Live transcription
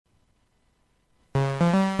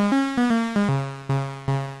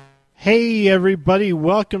Hey everybody,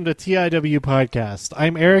 welcome to TIW Podcast.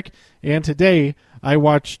 I'm Eric, and today I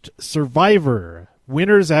watched Survivor,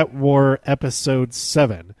 Winners at War, Episode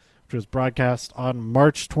 7, which was broadcast on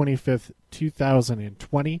March 25th,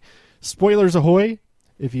 2020. Spoilers ahoy!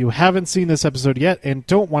 If you haven't seen this episode yet and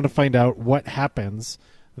don't want to find out what happens,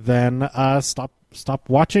 then stop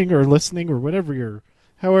watching or listening or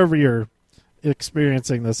however you're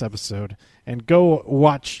experiencing this episode, and go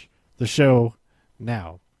watch the show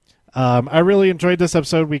now. I really enjoyed this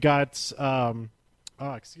episode. We got, about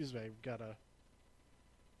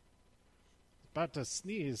to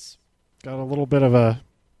sneeze. Got a little bit of I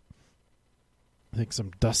think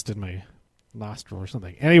some dust in my nostril or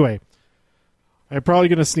something. Anyway, I'm probably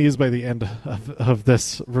going to sneeze by the end of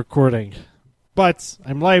this recording. But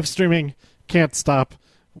I'm live streaming. Can't stop.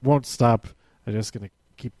 Won't stop. I'm just going to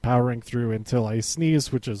keep powering through until I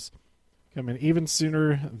sneeze, which is coming even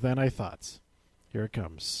sooner than I thought. Here it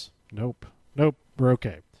comes. Nope. We're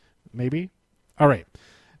okay. Maybe? All right.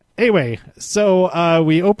 Anyway, so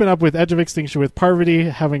we open up with Edge of Extinction with Parvati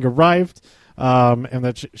having arrived, and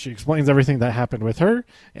that she explains everything that happened with her,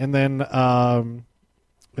 and then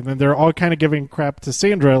they're all kind of giving crap to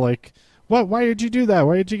Sandra, like, "What? Why did you do that?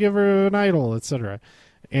 Why did you give her an idol?" etc.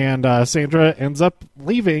 And Sandra ends up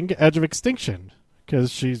leaving Edge of Extinction because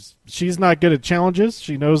she's not good at challenges.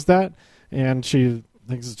 She knows that, and she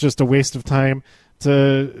thinks it's just a waste of time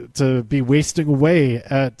to be wasting away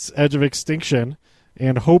at Edge of Extinction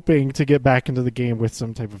and hoping to get back into the game with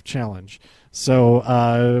some type of challenge.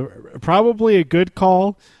 So probably a good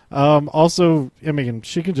call. Also, I mean,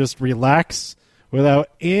 she can just relax without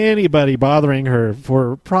anybody bothering her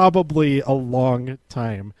for probably a long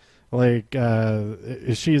time. Like,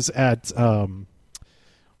 she's at,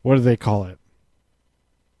 what do they call it?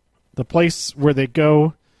 The place where they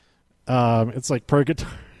go, it's like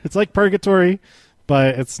purgatory. It's like purgatory,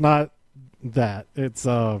 but it's not that. It's,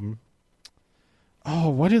 what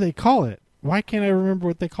do they call it? Why can't I remember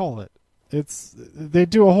what they call it? They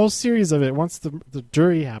do a whole series of it once the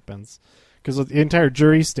jury happens, because the entire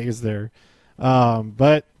jury stays there.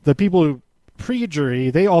 But the people who pre-jury,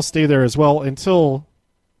 they all stay there as well until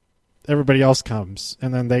everybody else comes,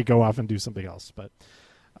 and then they go off and do something else. But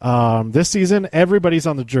this season, everybody's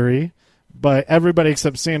on the jury, but everybody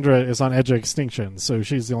except Sandra is on Edge of Extinction, so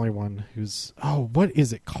she's the only one who's... Oh, what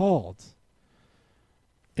is it called?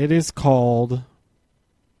 It is called...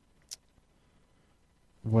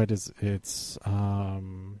 What is it? It's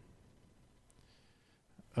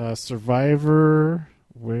Survivor.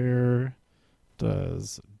 Where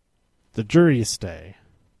does the jury stay?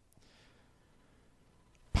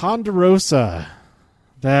 Ponderosa.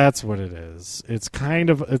 That's what it is. It's kind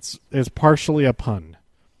of it's partially a pun.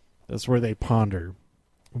 That's where they ponder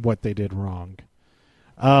what they did wrong.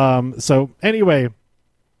 So anyway,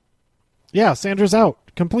 yeah, Sandra's out.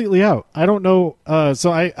 Completely out. I don't know.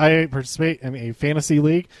 So I participate in a fantasy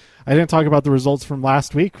league. I didn't talk about the results from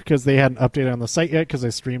last week because they hadn't updated on the site yet, because I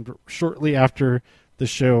streamed shortly after the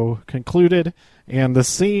show concluded. And the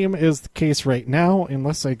same is the case right now,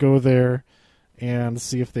 unless I go there and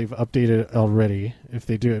see if they've updated it already. If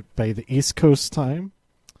they do it by the East Coast time.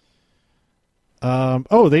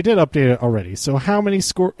 They did update it already. So how many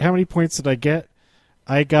points did I get?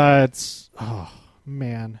 I got... Oh,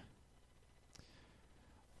 man.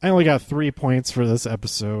 I only got 3 points for this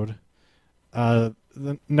episode. The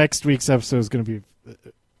next week's episode is going to be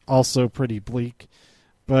also pretty bleak.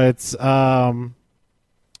 But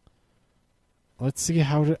let's see,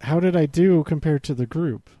 how did I do compared to the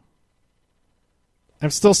group? I'm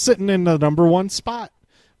still sitting in the number one spot,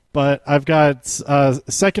 but I've got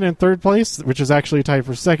second and third place, which is actually tied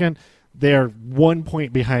for second. They are 1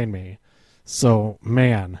 point behind me. So,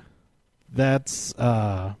 man, that's...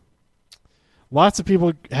 Lots of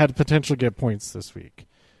people had potential to get points this week.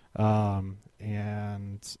 And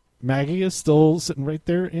Maggie is still sitting right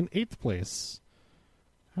there in 8th place.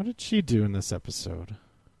 How did she do in this episode?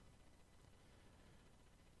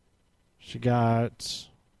 She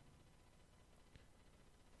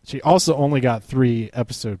also only got 3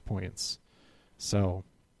 episode points. So,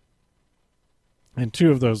 and 2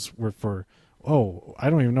 of those were for... Oh, I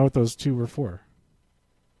don't even know what those 2 were for.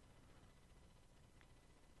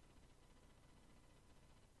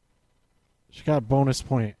 She got a bonus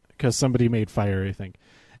point because somebody made fire, I think.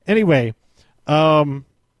 Anyway, so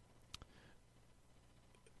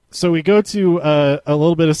we go to a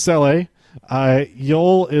little bit of Sele.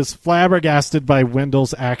 Yul is flabbergasted by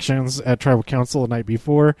Wendell's actions at Tribal Council the night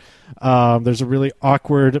before. There's a really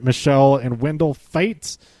awkward Michelle and Wendell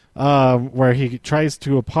fight where he tries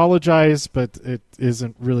to apologize, but it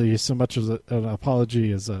isn't really so much as an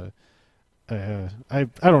apology as I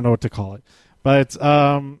don't know what to call it. But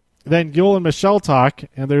then Yul and Michelle talk,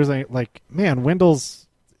 and there's man, Wendell's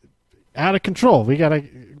out of control. We gotta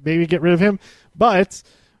maybe get rid of him. But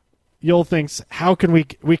Yul thinks, how can we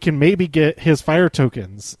can maybe get his fire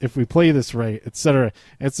tokens if we play this right, etc.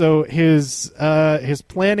 And so his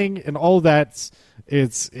planning and all that,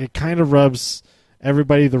 it kind of rubs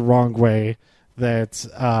everybody the wrong way.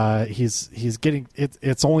 That he's getting it.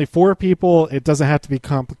 It's only 4 people. It doesn't have to be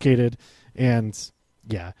complicated, and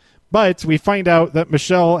yeah. But we find out that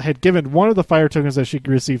Michelle had given one of the fire tokens that she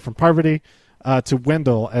could receive from Parvati to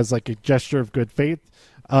Wendell as like a gesture of good faith.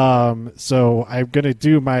 So I'm gonna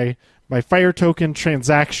do my fire token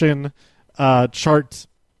transaction chart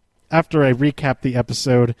after I recap the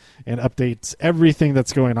episode and update everything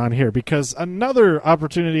that's going on here, because another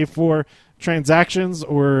opportunity for transactions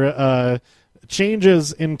or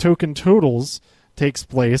changes in token totals takes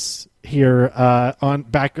place here on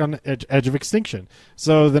Edge of Extinction.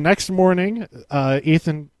 So the next morning,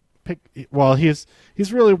 Ethan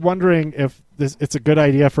he's really wondering if it's a good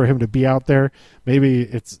idea for him to be out there. Maybe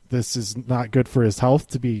this is not good for his health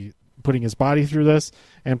to be putting his body through this,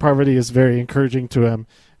 and Parvati is very encouraging to him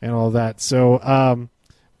and all that. So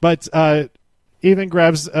but Ethan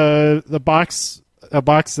grabs a box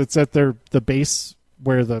that's at the base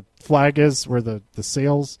where the flag is, where the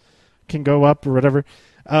sails can go up or whatever.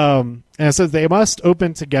 And it says they must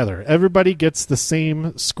open together. Everybody gets the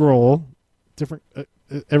same scroll. Different.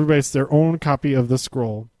 Everybody's their own copy of the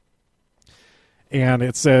scroll. And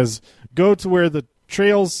it says, go to where the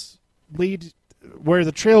trails lead, where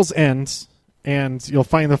the trails end, and you'll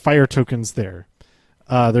find the fire tokens there.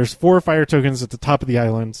 There's 4 fire tokens at the top of the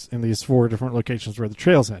island in these 4 different locations where the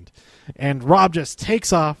trails end. And Rob just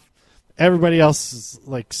takes off. Everybody else is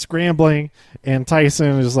like scrambling, and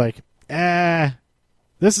Tyson is like,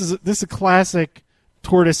 this is a classic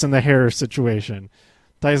tortoise and the hare situation.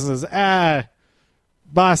 Tyson says,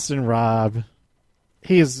 Boston Rob,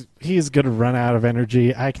 he's going to run out of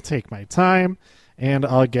energy. I can take my time, and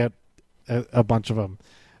I'll get a bunch of them.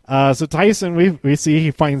 So Tyson, we see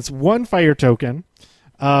he finds 1 fire token,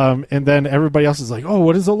 and then everybody else is like, oh,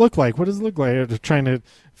 what does it look like? What does it look like? They're trying to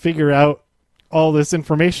figure out all this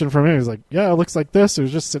information from him. He's like, yeah, it looks like this. It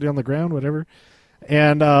was just sitting on the ground, whatever.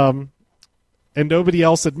 And nobody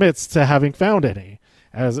else admits to having found any.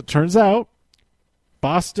 As it turns out,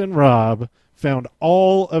 Boston Rob found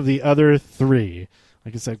all of the other 3.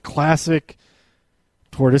 Like I said, classic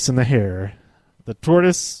tortoise and the hare. The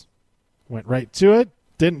tortoise went right to it,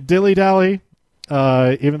 didn't dilly-dally,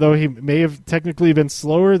 even though he may have technically been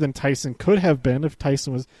slower than Tyson could have been if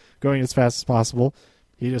Tyson was going as fast as possible.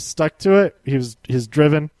 He just stuck to it. He's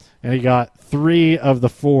driven, and he got 3 of the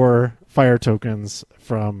 4 fire tokens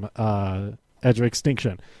from Edge of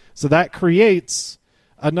Extinction. So that creates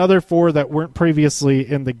another 4 that weren't previously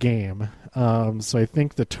in the game. So I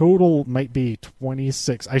think the total might be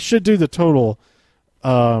 26. I should do the total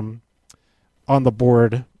on the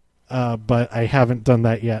board, but I haven't done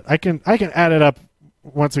that yet. I can add it up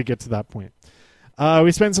once we get to that point.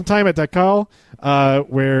 We spend some time at Dakal,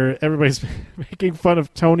 where everybody's making fun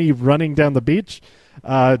of Tony running down the beach.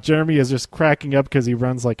 Jeremy is just cracking up because he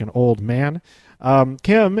runs like an old man.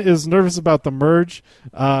 Kim is nervous about the merge,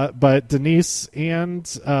 but Denise and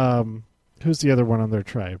who's the other one on their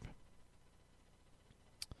tribe?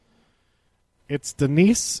 It's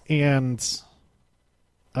Denise and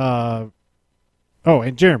and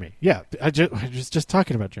Jeremy. Yeah, I was just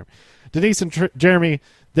talking about Jeremy. Denise and Jeremy,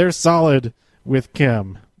 they're solid with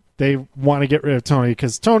Kim. They want to get rid of Tony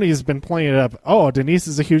because Tony's been playing it up. Oh, Denise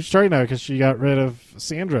is a huge target now because she got rid of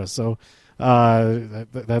Sandra. So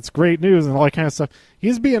that's great news and all that kind of stuff.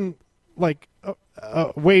 He's being like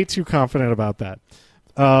way too confident about that.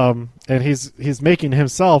 And he's making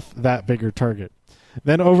himself that bigger target.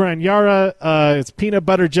 Then over on Yara, it's peanut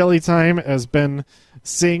butter jelly time as Ben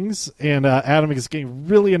sings, and Adam is getting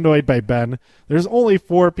really annoyed by Ben. There's only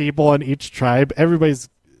 4 people on each tribe. Everybody's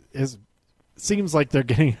seems like they're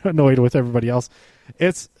getting annoyed with everybody else.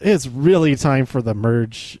 It's really time for the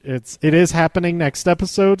merge. It is happening next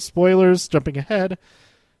episode. Spoilers, jumping ahead.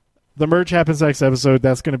 The merge happens next episode.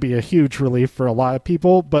 That's going to be a huge relief for a lot of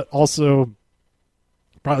people, but also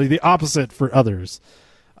probably the opposite for others.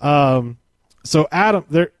 So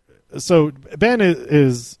Ben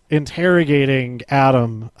is interrogating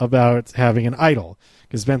Adam about having an idol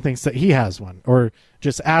because Ben thinks that he has one, or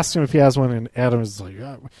just asks him if he has one, and Adam is like,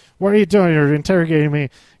 what are you doing? You're interrogating me,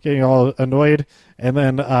 getting all annoyed. And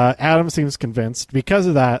then Adam seems convinced because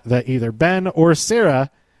of that either Ben or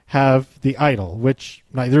Sarah have the idol, which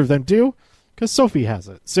neither of them do because Sophie has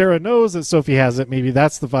it. Sarah knows that Sophie has it. Maybe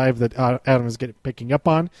that's the vibe that Adam is picking up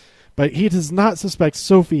on. but he does not suspect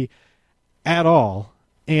Sophie at all.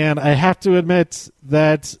 And I have to admit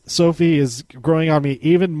that Sophie is growing on me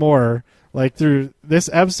even more. Like through this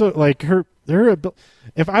episode, like her.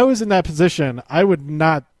 If I was in that position, I would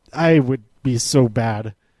be so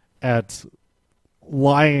bad at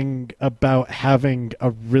lying about having a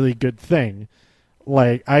really good thing.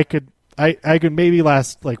 Like I could maybe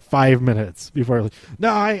last like 5 minutes before, like,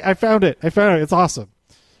 no, I found it. It's awesome.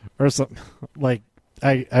 Or something. Like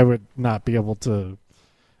I would not be able to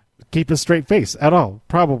keep a straight face at all.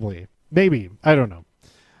 Probably. Maybe. I don't know.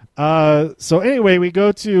 So anyway, we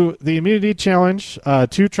go to the immunity challenge.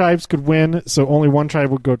 2 tribes could win, so only 1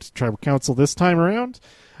 tribe would go to tribal council this time around.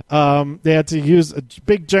 They had to use a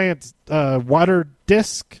big giant water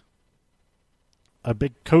disc, a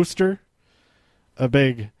big coaster, a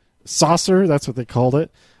big saucer, that's what they called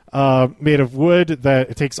it, made of wood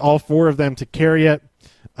that it takes all 4 of them to carry it.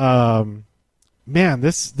 Man,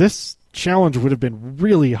 this challenge would have been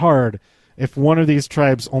really hard if one of these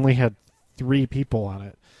tribes only had 3 people on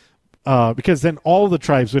it. Because then all the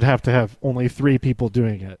tribes would have to have only 3 people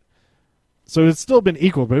doing it. So it's still been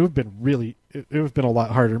equal, but it would have been it would have been a lot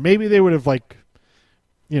harder. Maybe they would have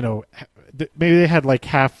maybe they had like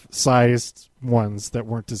half-sized ones that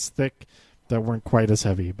weren't as thick, that weren't quite as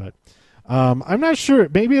heavy. But I'm not sure.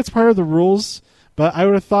 Maybe it's part of the rules, but I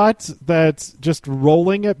would have thought that just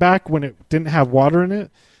rolling it back when it didn't have water in it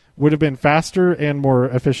would have been faster and more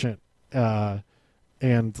efficient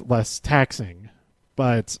and less taxing.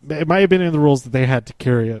 But it might have been in the rules that they had to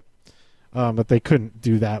carry it, but they couldn't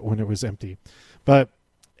do that when it was empty. But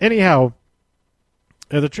anyhow,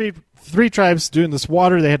 the 3 tribes doing this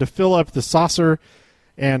water, they had to fill up the saucer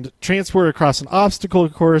and transport it across an obstacle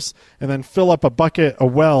course, and then fill up a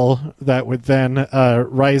well that would then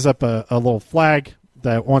rise up a little flag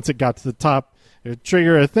that once it got to the top, it would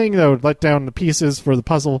trigger a thing that would let down the pieces for the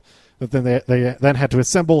puzzle that then they then had to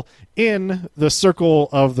assemble in the circle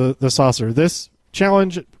of the saucer. This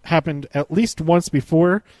challenge happened at least once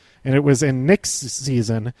before, and it was in Nick's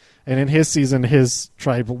season, and in his season his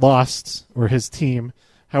tribe lost, or his team,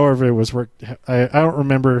 however it was worked. I don't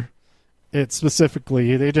remember it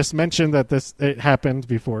specifically. They just mentioned that it happened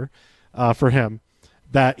before for him,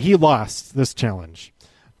 that he lost this challenge.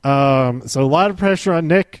 So a lot of pressure on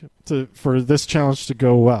Nick for this challenge to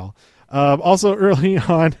go well. Also early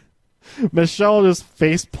on, Michelle just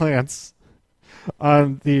face plants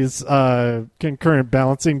on these concurrent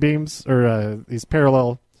balancing beams, or these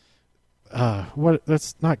parallel.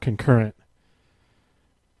 That's not concurrent.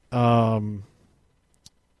 They're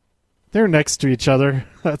next to each other.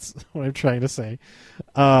 That's what I'm trying to say.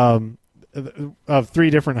 Of 3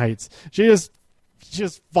 different heights. She just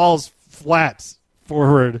falls flat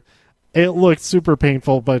forward. It looked super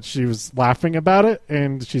painful, but she was laughing about it,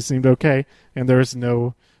 and she seemed okay. And there was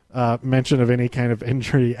no mention of any kind of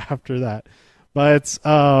injury after that. But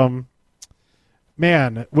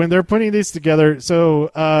man, when they're putting these together, so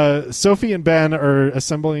Sophie and Ben are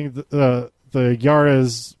assembling the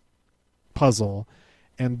Yara's puzzle,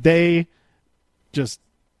 and they just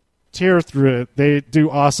tear through it. They do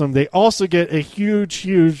awesome. They also get a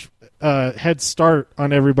huge head start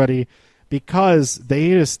on everybody because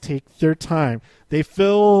they just take their time. They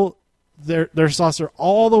fill their saucer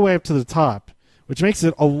all the way up to the top, which makes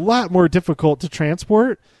it a lot more difficult to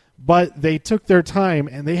transport. But they took their time,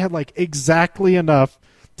 and they had like exactly enough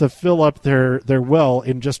to fill up their well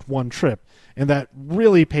in just one trip. And that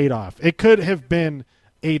really paid off. It could have been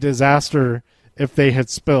a disaster if they had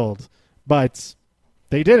spilled, but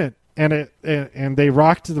they didn't. And they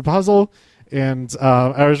rocked the puzzle, and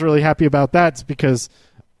I was really happy about that because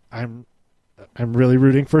I'm really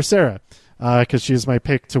rooting for Sarah because she's my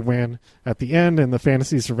pick to win at the end in the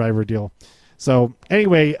Fantasy Survivor deal. So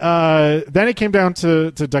anyway, then it came down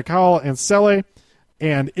to Dakal and Sele,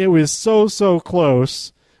 and it was so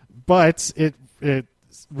close, but it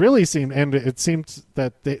really seemed, and it seemed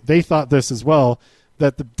that they thought this as well,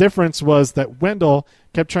 that the difference was that Wendell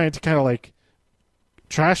kept trying to kind of like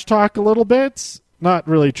trash talk a little bit. Not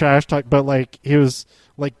really trash talk, but like he was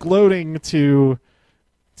like gloating to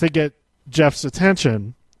get Jeff's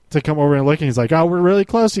attention to come over and look. And he's like, "Oh, we're really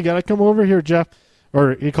close. You got to come over here, Jeff."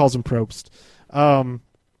 Or he calls him Probst. And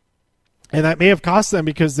that may have cost them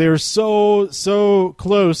because they were so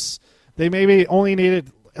close. They maybe only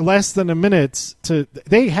needed less than a minute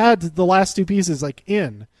they had the last 2 pieces like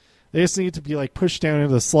in. They just need to be like pushed down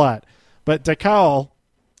into the slot. But Dakal,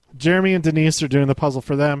 Jeremy and Denise are doing the puzzle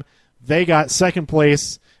for them. They got second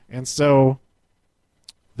place. And so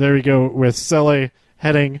there we go with Sele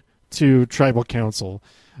heading to Tribal Council.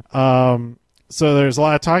 So there's a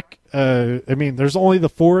lot of talk. I mean, there's only the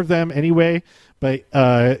 4 of them anyway, but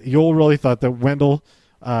Yul really thought that Wendell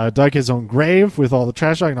dug his own grave with all the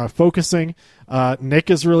trash talk, not focusing. Nick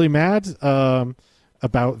is really mad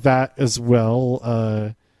about that as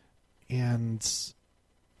well. And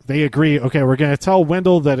they agree, okay, we're going to tell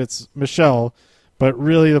Wendell that it's Michelle, but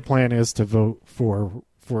really the plan is to vote for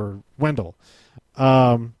Wendell.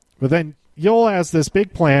 But then Yul has this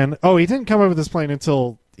big plan. Oh, he didn't come up with this plan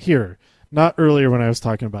until here, not earlier when I was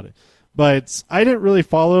talking about it. But I didn't really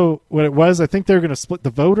follow what it was. I think they were going to split the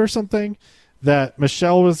vote or something, that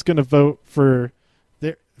Michelle was going to vote for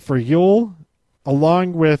Yul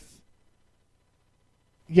along with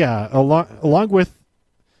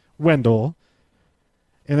Wendell,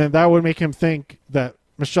 and then that would make him think that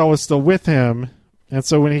Michelle was still with him, and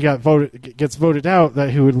so when he gets voted out,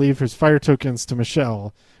 that he would leave his fire tokens to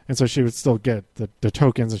Michelle, and so she would still get the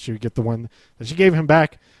tokens, and she would get the one that she gave him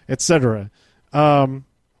back, etc.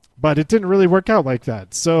 But it didn't really work out like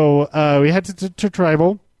that. So we headed to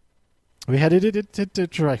Tribal. We headed to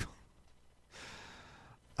Tribal.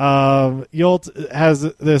 Yul has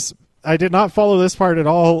this. I did not follow this part at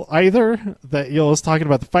all either, that Yul is talking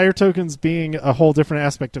about the fire tokens being a whole different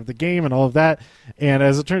aspect of the game and all of that. And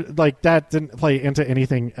as it turned, like, that didn't play into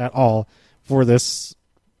anything at all for this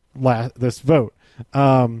vote.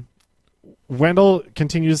 Wendell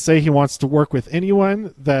continues to say he wants to work with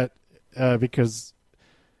anyone that, because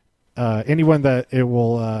anyone that it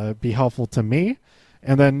will be helpful to me.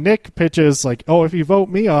 And then Nick pitches like, oh, if you vote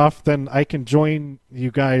me off, then I can join you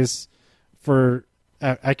guys for,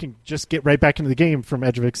 I can just get right back into the game from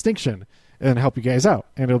Edge of Extinction and help you guys out,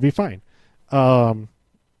 and it'll be fine. And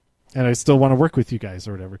I still want to work with you guys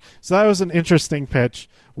or whatever. So that was an interesting pitch.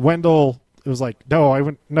 Wendell was like, no, I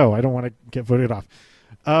don't want to get voted off.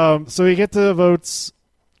 So we get to the votes.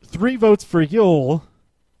 3 votes for Yul,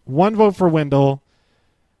 1 vote for Wendell.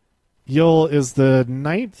 Yul is the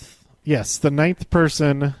 9th. Yes, the 9th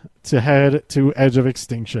person to head to Edge of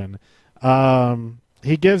Extinction.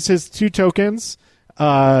 He gives his 2 tokens.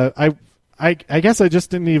 I guess I just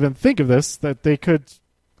didn't even think of this, that they could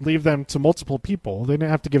leave them to multiple people. They didn't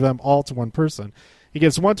have to give them all to one person. He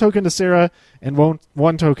gives 1 token to Sarah and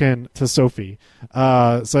 1 token to Sophie.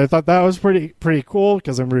 So I thought that was pretty cool,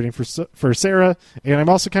 because I'm rooting for Sarah, and I'm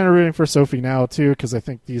also kind of rooting for Sophie now too, because I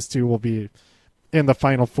think these 2 will be in the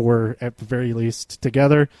final 4 at the very least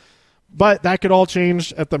together. But that could all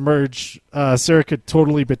change at the merge. Sarah could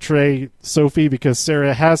totally betray Sophie, because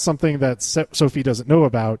Sarah has something that Sophie doesn't know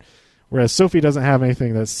about, whereas Sophie doesn't have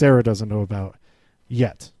anything that Sarah doesn't know about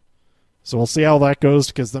yet. So we'll see how that goes,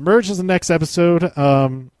 because the merge is the next episode,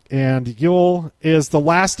 and Yul is the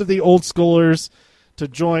last of the old schoolers to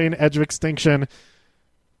join Edge of Extinction,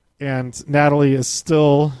 and Natalie is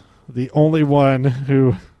still the only one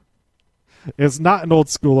who is not an old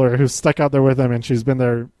schooler, who's stuck out there with them, and she's been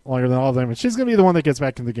there longer than all of them, and she's going to be the one that gets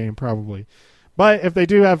back in the game, probably. But if they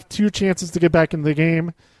do have 2 chances to get back in the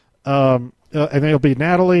game, and it'll be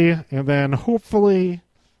Natalie, and then hopefully,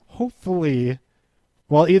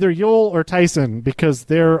 well, either Yul or Tyson, because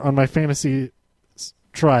they're on my fantasy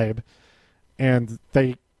tribe, and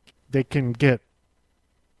they can get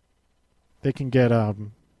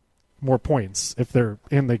more points if they're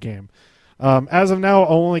in the game. As of now,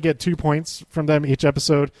 I'll only get 2 points from them each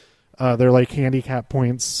episode. They're like handicap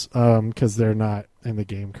points, because they're not in the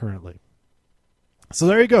game currently. So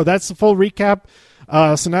there you go. That's the full recap.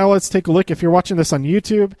 So now let's take a look. If you're watching this on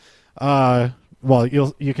YouTube, well,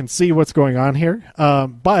 you can see what's going on here.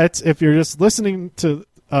 But if you're just listening to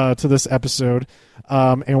this episode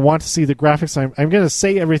and want to see the graphics, I'm going to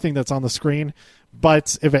say everything that's on the screen.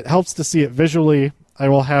 But if it helps to see it visually, I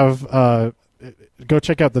will have go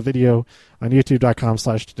check out the video on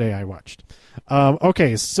youtube.com/todayiwatched.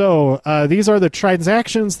 Okay, so these are the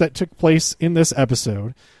transactions that took place in this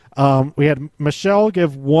episode. We had Michelle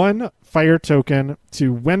give 1 fire token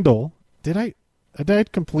to Wendell. Did I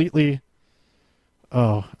completely...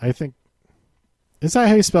 Oh, I think... Is that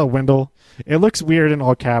how you spell Wendell? It looks weird in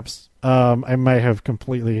all caps. I might have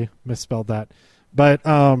completely misspelled that. But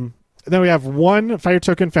then we have 1 fire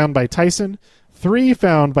token found by Tyson, 3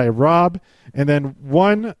 found by Rob, and then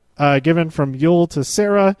 1 given from Yul to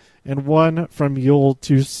Sarah, and 1 from Yul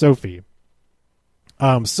to Sophie.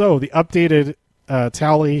 So the updated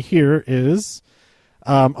tally here is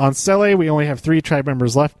on Cele, we only have 3 tribe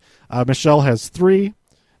members left. Michelle has 3,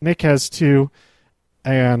 Nick has 2,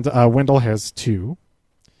 and Wendell has 2.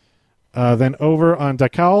 Then over on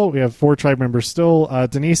Dakal, we have 4 tribe members still.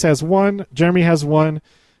 Denise has 1, Jeremy has 1,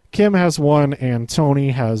 Kim has 1, and Tony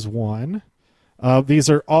has 1. These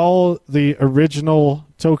are all the original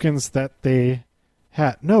tokens that they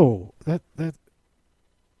had. No, that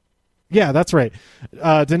Yeah, that's right.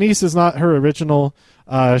 Denise is not her original.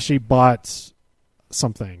 She bought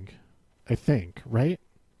something, I think, right?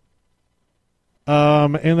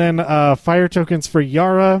 And then fire tokens for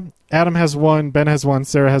Yara. Adam has 1, Ben has 1,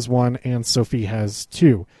 Sarah has 1, and Sophie has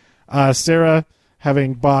 2. Sarah,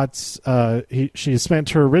 having bought, she spent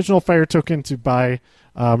her original fire token to buy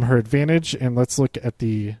her advantage, and let's look at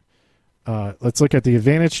the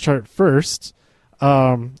advantage chart first.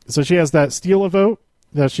 So she has that steal a vote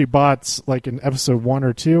that she bought like in episode 1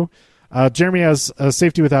 or 2. Jeremy has a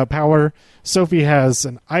safety without power. Sophie has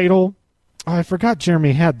an idol. Oh, I forgot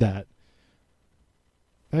Jeremy had that.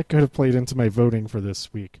 That could have played into my voting for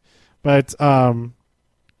this week. But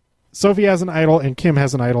Sophie has an idol and Kim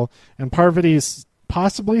has an idol. And Parvati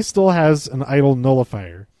possibly still has an idol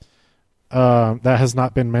nullifier. That has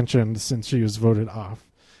not been mentioned since she was voted off.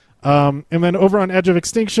 And then over on Edge of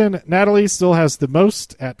Extinction, Natalie still has the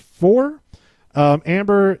most at 4.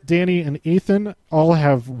 Amber, Danny, and Ethan all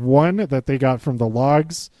have 1 that they got from the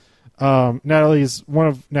logs. One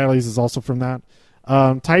of Natalie's is also from that.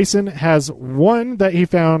 Tyson has 1 that he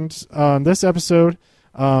found on this episode,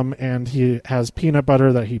 and he has peanut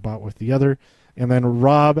butter that he bought with the other. And then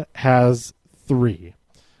Rob has 3.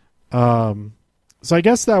 So I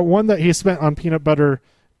guess that 1 that he spent on peanut butter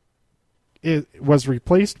was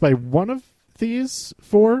replaced by one of these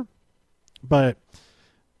 4. But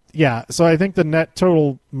yeah, so I think the net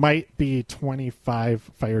total might be 25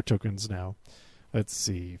 fire tokens now. Let's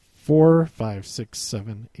see. 4, 5, 6,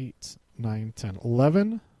 7, 8, 9, 10,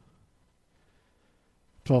 11,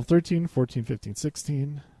 12, 13, 14, 15,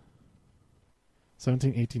 16,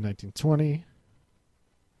 17, 18, 19, 20,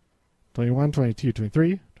 21, 22,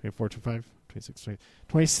 23, 24, 25, 26,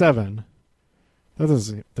 27.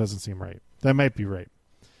 That doesn't seem right. That might be right.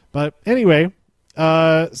 But anyway,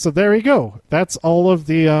 so there you go. That's all of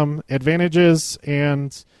the advantages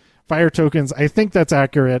and fire tokens. I think that's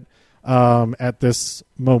accurate at this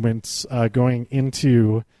moment going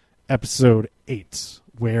into episode 8,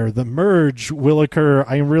 where the merge will occur.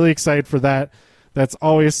 I'm really excited for that. That's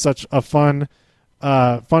always such a fun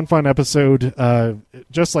episode.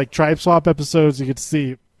 Just like Tribe Swap episodes, you get to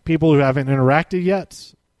see people who haven't interacted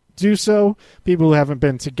yet do so, people who haven't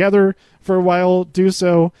been together for a while do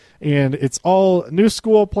so, and it's all new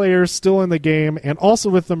school players still in the game. And also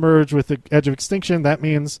with the merge with the Edge of Extinction, I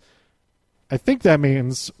think that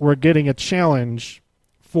means we're getting a challenge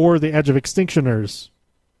for the Edge of Extinctioners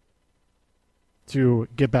to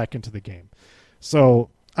get back into the game. So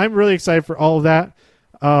I'm really excited for all of that.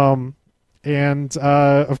 And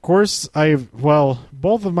of course,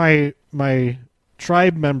 both of my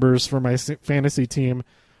tribe members for my fantasy team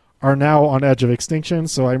are now on Edge of Extinction,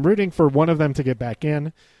 so I'm rooting for one of them to get back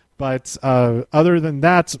in. But other than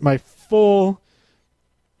that, my full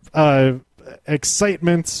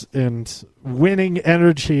excitement and winning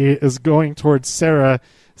energy is going towards Sarah,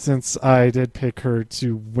 since I did pick her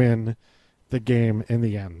to win the game in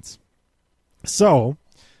the end. So,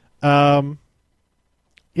 yeah,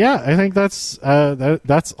 I think that's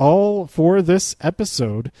all for this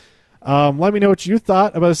episode. Let me know what you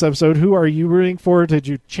thought about this episode. Who are you rooting for? Did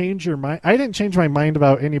you change your mind? I didn't change my mind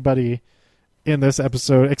about anybody in this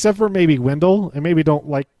episode, except for maybe Wendell. I maybe don't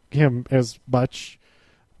like him as much,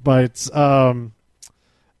 but I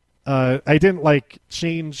didn't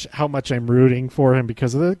change how much I'm rooting for him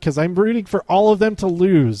because of it, because I'm rooting for all of them to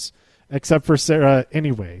lose except for Sarah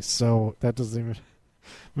anyway, so that doesn't even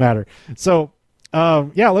matter. So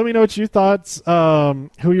yeah, let me know what you thought,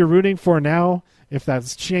 who you're rooting for now, if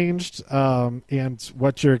that's changed, and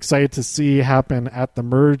what you're excited to see happen at the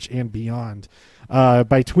merge and beyond, by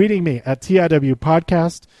tweeting me at TIW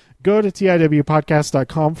Podcast. Go to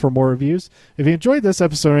TIWpodcast.com for more reviews. If you enjoyed this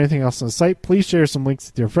episode or anything else on the site, please share some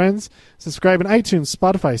links with your friends. Subscribe on iTunes,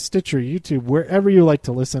 Spotify, Stitcher, YouTube, wherever you like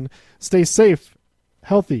to listen. Stay safe,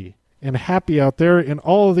 healthy, and happy out there in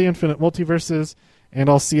all of the infinite multiverses, and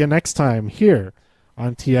I'll see you next time here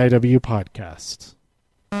on TIW Podcast.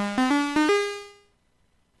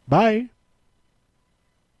 Bye.